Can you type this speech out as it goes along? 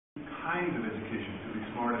kinds of education to be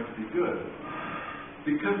smart and to be good.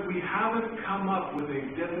 Because we haven't come up with a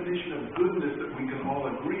definition of goodness that we can all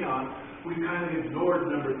agree on, we kind of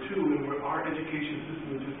ignored number two, and our education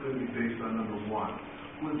system is just going to be based on number one.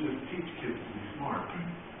 We'll just teach kids to be smart,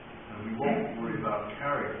 and we won't worry about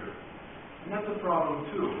character. And that's a problem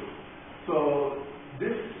too. So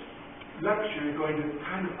this lecture is going to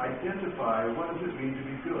kind of identify what does it mean to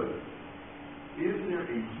be good. Is there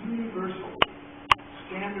a universal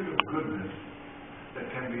standard of goodness that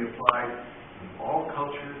can be applied in all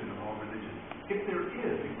cultures and all religions? If there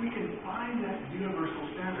is, if we can find that universal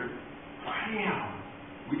standard, bam,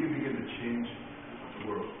 we can begin to change the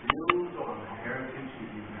world. Build on the heritage that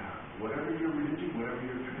you have. Whatever your religion, whatever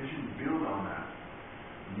your tradition, build on that.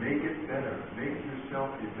 Make it better. Make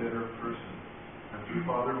yourself a better person. And through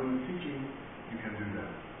fatherhood teaching, you can do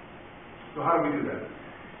that. So how do we do that?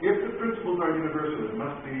 If the principles are universal, it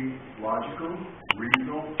must be logical,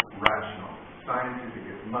 reasonable, rational, scientific.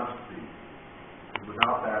 It must be.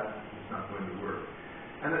 Without that, it's not going to work.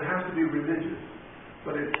 And it has to be religious.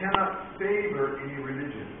 But it cannot favor any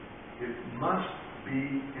religion. It must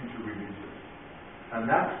be interreligious. And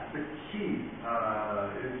that's the key,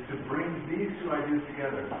 is to bring these two ideas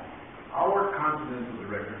together. Our Continental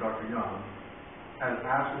Director, Dr. Young, has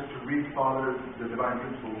asked us to read the Divine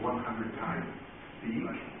Principle 100 times each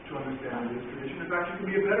to understand this tradition. In fact, you can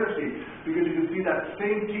be a better seed, because you can see that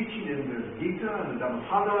same teaching in the Gita and the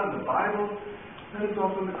Dhammapada and the Bible, and it's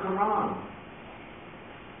also in the Quran.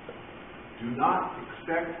 Do not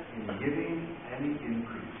expect in giving any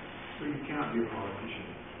increase. So you cannot be a politician.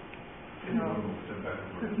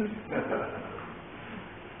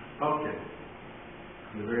 Okay.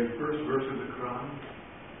 The very first verse of the Quran,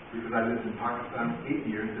 because I lived in Pakistan 8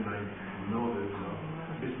 years and I know this.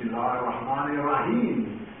 Bismillah ar-Rahman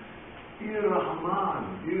ar-Rahim.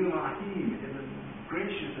 Ir-Rahman, Ir-Rahim, in the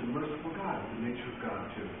gracious and merciful God, the nature of God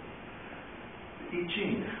too. The I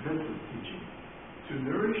Ching, mental teaching. To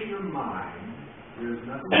nourish your mind, there is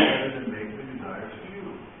nothing better than make the desires few.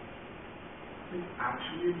 It's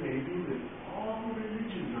actually amazing that all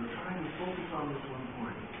religions are trying to focus on this one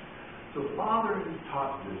point. So Father has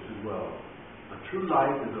taught this as well. A true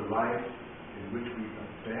life is a life in which we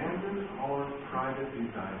abandon our private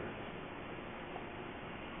desires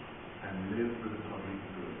and live for the public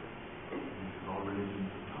good. This is all religions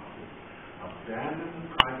have taught this. Abandon the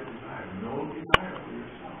private desire. No desire for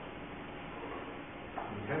yourself.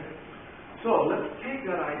 Okay? So let's take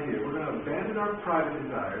that idea. We're going to abandon our private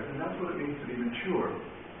desires, and that's what it means to be mature.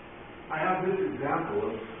 I have this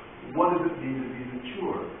example of what does it mean to be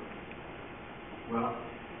mature. Well,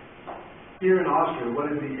 here in Austria,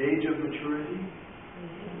 what is the age of maturity?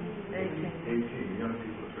 18. Young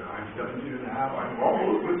people say, I'm 17 and a half, I'm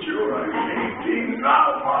almost mature. I'm 18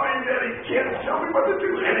 now, Mommy and Daddy can't tell me what to do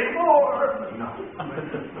anymore. No.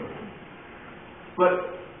 But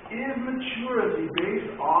is maturity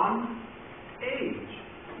based on age?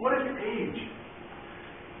 What is age?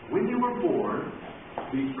 When you were born,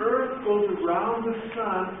 the earth goes around the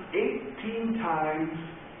sun 18 times,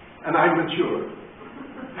 and I'm mature.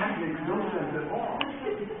 That makes no sense at all.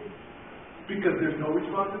 Because there's no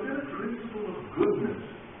responsibility. Principle of goodness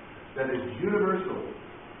that is universal.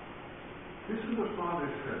 This is what Father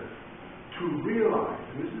says. To realize,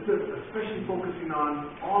 and this is especially focusing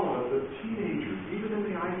on all of us, the teenagers, even in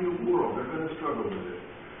the ideal world, they're going to struggle with it.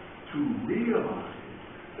 To realize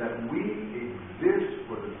that we exist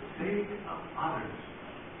for the sake of others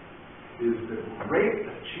is the great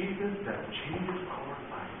achievement that changes our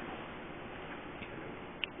life.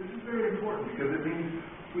 This is very important because it means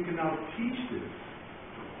we can now teach this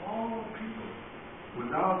to all people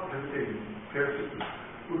without hesitation. Pair systems.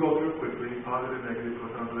 We'll go through it quickly. Positive, negative,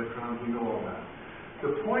 protons, electrons, we know all that.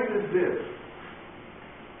 The point is this.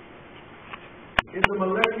 In the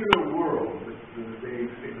molecular world, they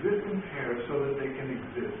exist in pairs so that they can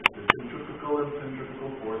exist. The centrifugal and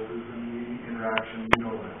centrifugal forces and the interaction, we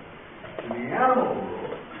know that. In the animal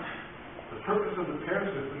world, the purpose of the pair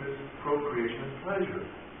system is procreation and pleasure.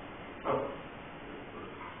 Oh.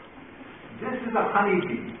 This is a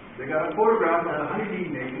honeybee. They got a photograph of the honeybee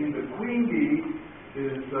mating. The queen bee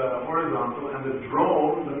is horizontal, and the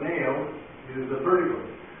drone, the male, is vertical.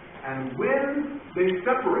 And when they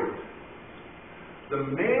separate, the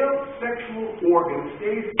male sexual organ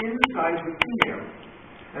stays inside the female,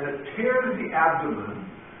 and it tears the abdomen.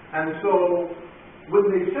 And so, when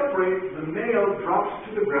they separate, the male drops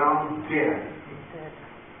to the ground dead.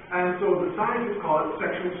 And so the scientists call it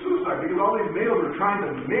sexual suicide, because all these males are trying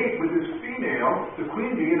to mate with this female, the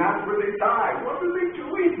queen bee, and that's where they die. What are they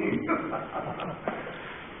doing?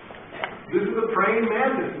 This is a praying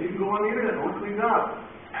mantis. You can go on the internet and look these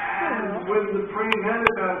up. And when the praying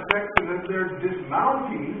mantis has sex and as they're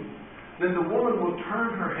dismounting, then the woman will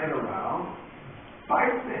turn her head around,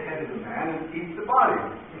 bite the head of the man, and eat the body.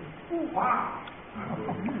 Oh, wow.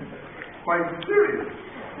 Quite serious.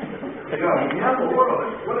 Yeah, in the animal world,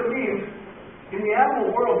 what it means, in the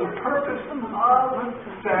animal world, the purpose of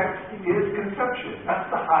sex is conception. That's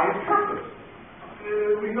the highest purpose.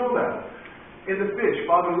 We know that. In the fish,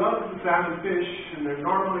 Father loves the salmon fish, and they're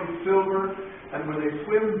normally silver, and when they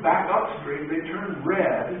swim back upstream, they turn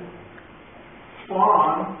red,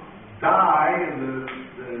 spawn, die, and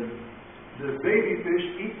the baby fish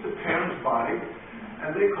eats the parent's body,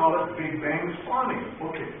 and they call it Big Bang spawning.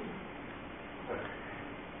 Okay.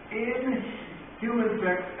 In human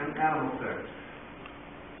sex and animal sex,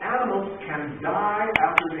 animals can die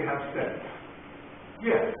after they have sex.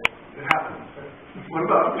 Yes, it happens. What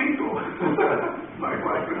about people? My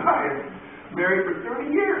wife and I are married for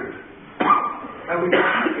 30 years. And we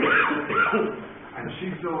and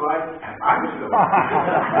she's still alive, and I'm still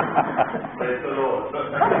alive. Praise the Lord.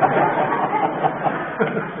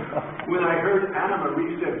 When I heard Anna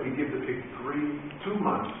Marie said we give the pig 2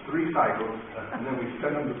 months, 3 cycles, and then we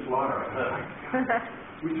send them to slaughter, I was like, God,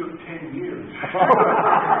 we took 10 years.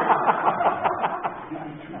 Give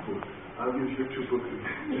me 2 books. I'll give you 2 books.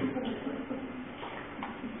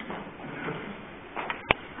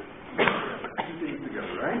 Two things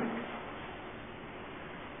together, right?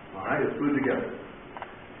 All right, it's glued together.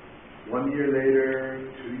 1 year later,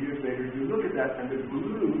 2 years later, you look at that, and the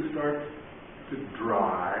glue starts to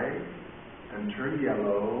dry and turn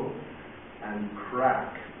yellow and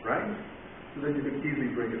crack, right? So then you can easily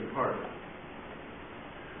break it apart.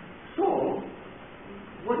 So,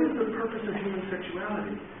 what is the purpose of human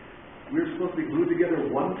sexuality? We're supposed to be glued together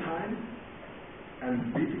one time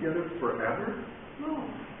and be together forever? No.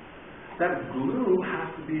 That glue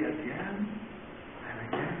has to be again and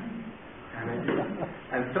again and again.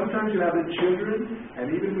 And sometimes you have the children,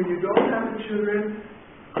 and even when you don't have the children,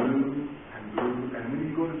 glue and glue. And when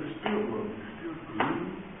you go to the spirit world, you still glue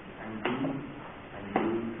and glue and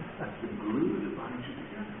glue. That's the glue that binds you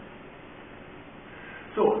together.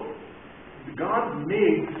 So, God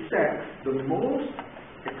made sex the most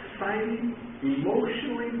exciting,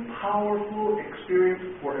 emotionally powerful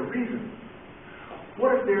experience for a reason.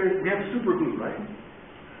 What if we have super glue, right?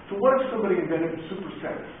 So what if somebody invented super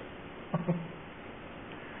sex?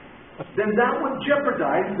 Then that would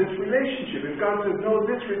jeopardize this relationship. If God says, no,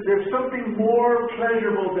 there's something more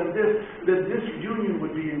pleasurable than this union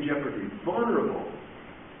would be in jeopardy, vulnerable.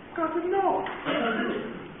 God said, no.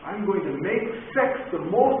 I'm going to make sex the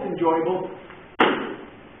most enjoyable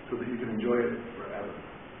so that you can enjoy it forever.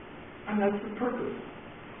 And that's the purpose.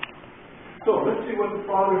 So let's see what the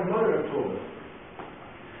father and mother have told us.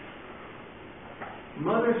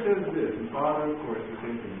 Mother says this, and father, of course, the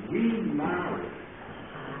same thing. We marry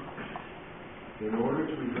in order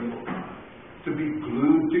to resemble God, to be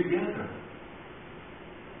glued together.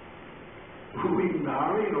 We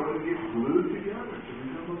marry in order to get glued together, to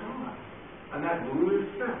resemble God. And that glue is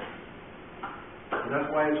sex. And that's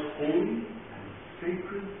why it's holy and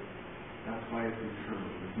sacred. That's why it's eternal.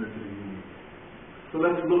 It's meant to be unique. So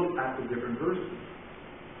let's look at the different verses.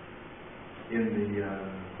 In the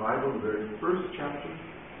Bible, the very first chapter,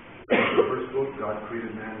 the first book, God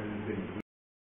created man in his image.